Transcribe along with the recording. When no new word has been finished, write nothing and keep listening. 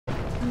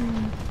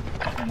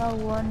No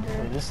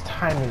wonder. This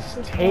time is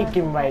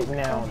taking right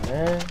now,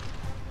 man.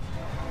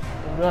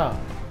 What up?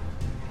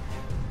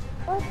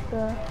 What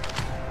the?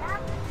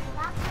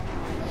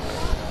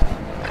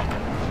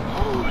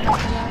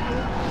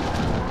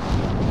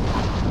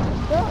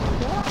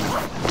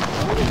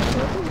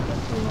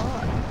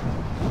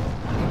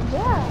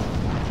 Yeah.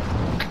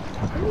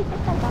 Who do you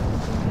think I'm talking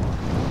to?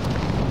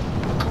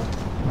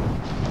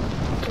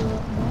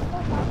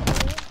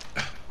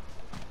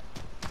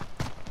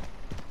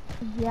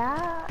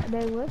 Yeah,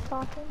 they were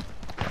talking.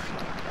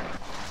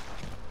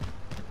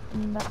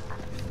 No.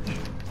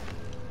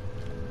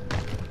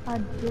 I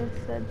just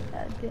said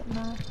that, didn't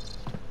I?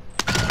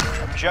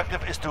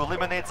 Objective is to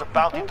eliminate the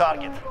bounty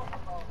target.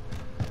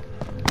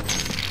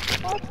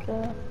 What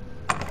the?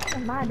 What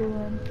am I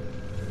doing?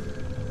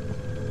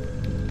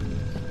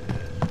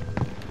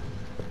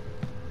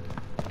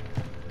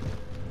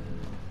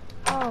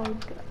 Oh,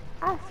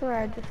 I swear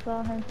I just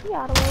saw him. He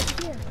all the way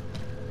over here.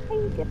 How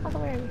you get all the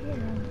way over here?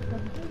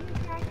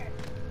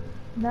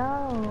 No,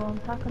 I'm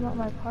talking about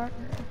my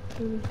partner.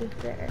 He was just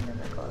there and then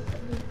the call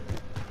said he.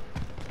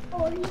 Oh,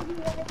 what are you doing?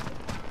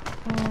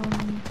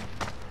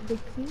 The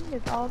king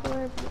is all the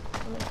way over here.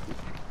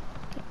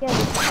 Yeah,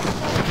 the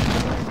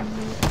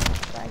king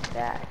is like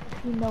that.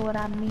 If you know what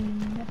I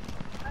mean.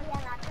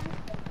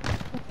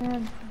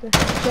 And the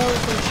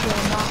stove is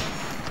still not.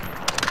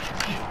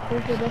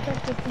 There's a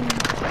difference between the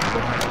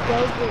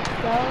stove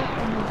itself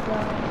and the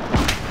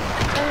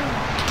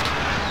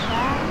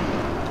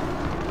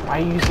Why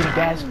are you using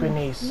gas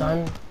grenades,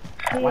 son?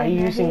 Why are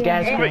you using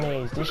gas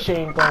grenades? This shit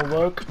ain't gonna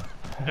work.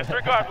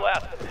 Disregard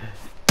blast.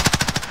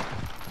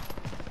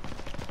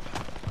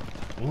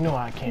 You know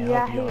I can't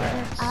help your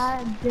ass.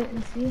 I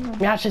didn't see him. I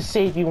mean, I should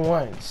save you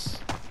once.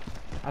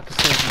 I could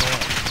save you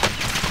once.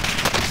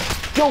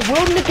 Yo,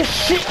 real nigga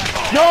shit.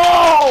 Yo!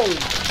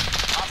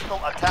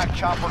 Hostile attack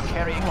chopper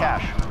carrying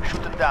cash.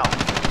 Shoot it down.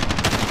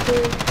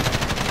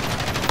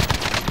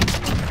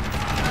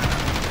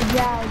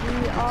 Yeah,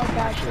 we all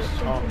got shit.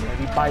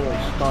 We buy your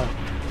stuff.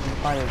 We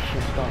buy your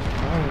shit stuff.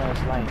 One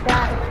that's like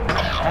that.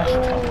 That's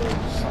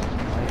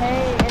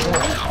Hey, at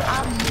least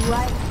I'm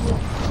right here.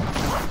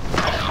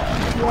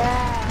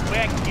 Yeah.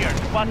 Back here.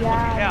 What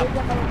Yeah, this is a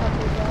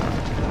motherfucker though.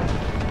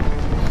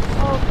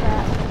 Oh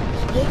crap.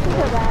 This is a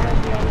bad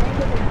idea.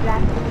 This is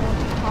exactly what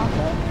I'm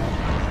talking about.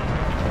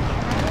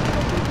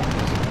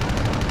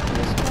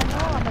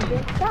 I'm gonna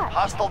get shot.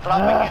 Hostile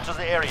dropping into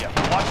the area.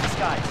 Watch the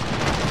skies.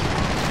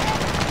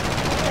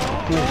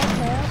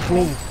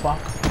 me, you fuck.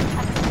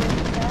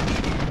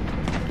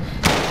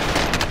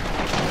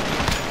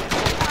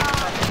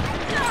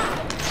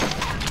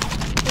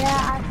 Yeah,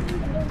 I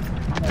think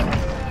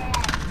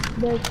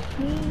the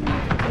key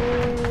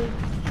is,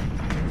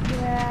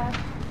 yeah,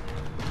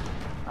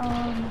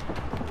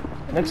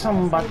 next time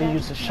I'm about to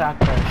use a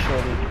shotgun,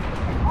 shorty.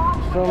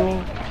 Feel me?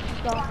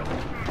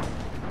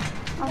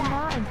 I'm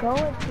not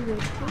going to the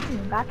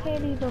team. I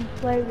can't even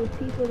play with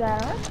people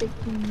that aren't the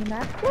team and I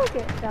still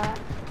get shot.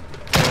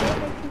 What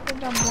makes you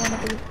think I'm going to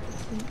be the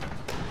team?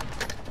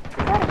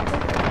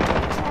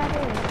 That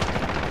is.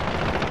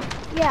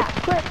 Yeah,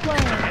 quit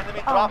playing.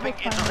 Enemy dropping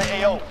into the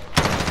AO.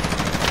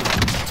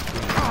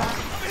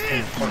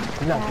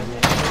 You're not getting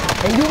that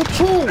shit. And you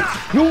too!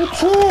 You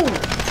too!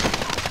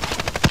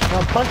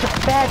 You're a bunch of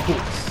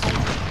faggots.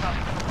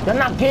 You're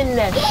not getting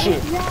that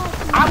shit.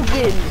 I'm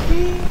getting it.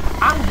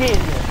 I'm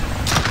getting it.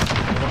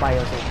 Nobody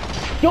else is.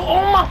 You're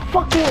on my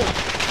fucking...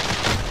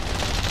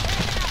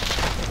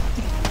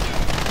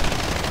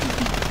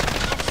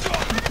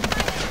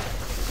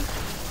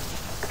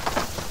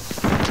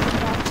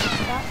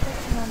 Stop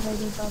picking on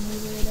ladies on me,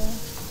 weirdo.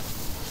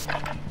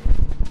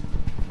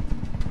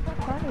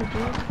 That's funny,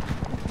 dude.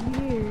 That's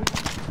weird.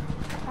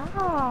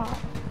 Stop.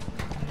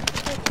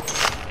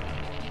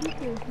 Keep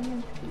your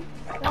hands to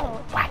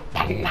yourself. What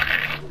the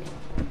lie?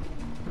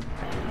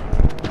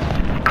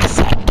 I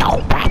said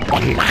don't write the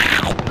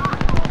lie.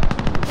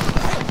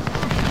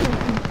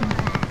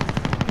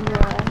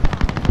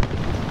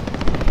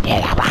 You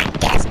don't want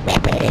this,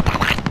 baby. You don't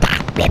want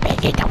that, baby.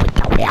 You don't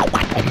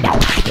want to know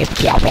how you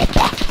feel with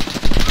that.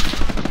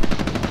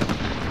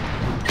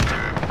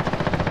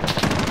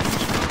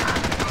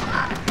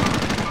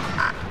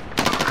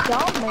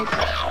 Don't make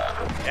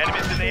it.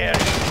 Enemies in the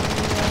area.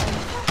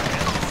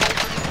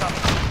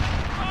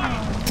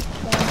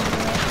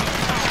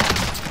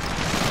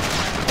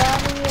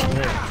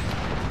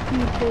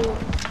 People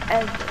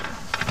ever.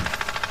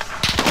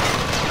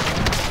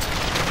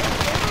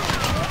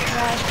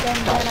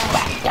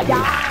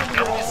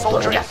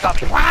 Soldier is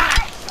coming.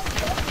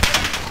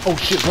 Oh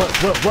shit, run.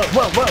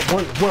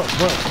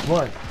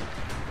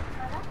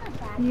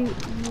 You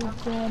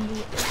going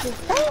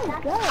to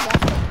go.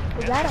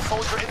 Is that a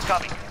Soldier is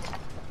coming.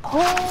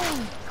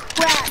 holy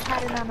crap? How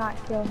did I not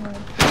kill him?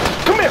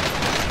 Come here!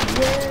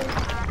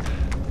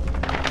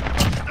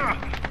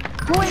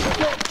 Boy,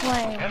 quit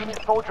playing. Enemy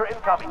soldier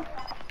incoming.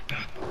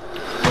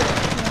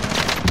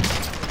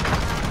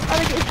 I'm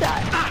gonna get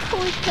shot.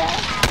 Holy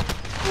crap.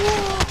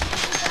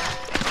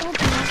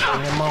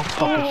 And your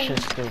motherfucking shit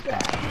still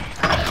bad.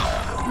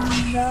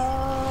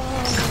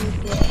 No.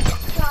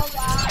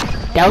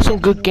 That was a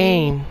good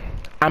game.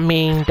 I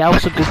mean, that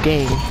was a good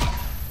game.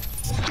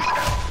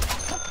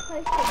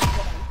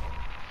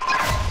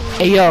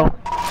 Hey yo.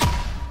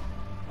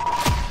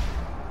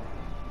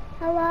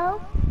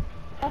 Hello?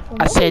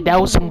 I said that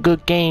was some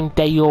good game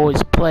that you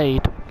always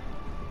played.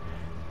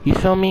 You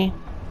feel me?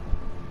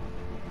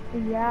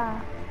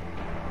 Yeah.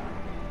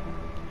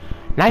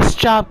 Nice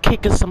job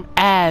kicking some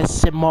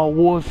ass in Modern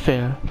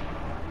Warfare.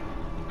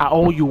 I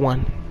owe you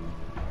one.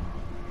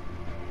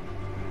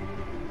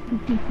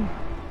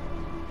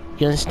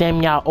 You understand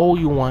me? I owe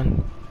you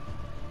one.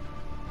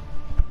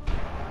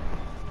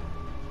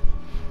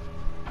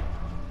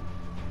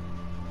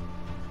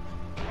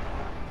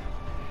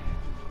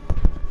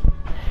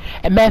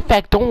 And matter of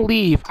fact, don't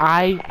leave.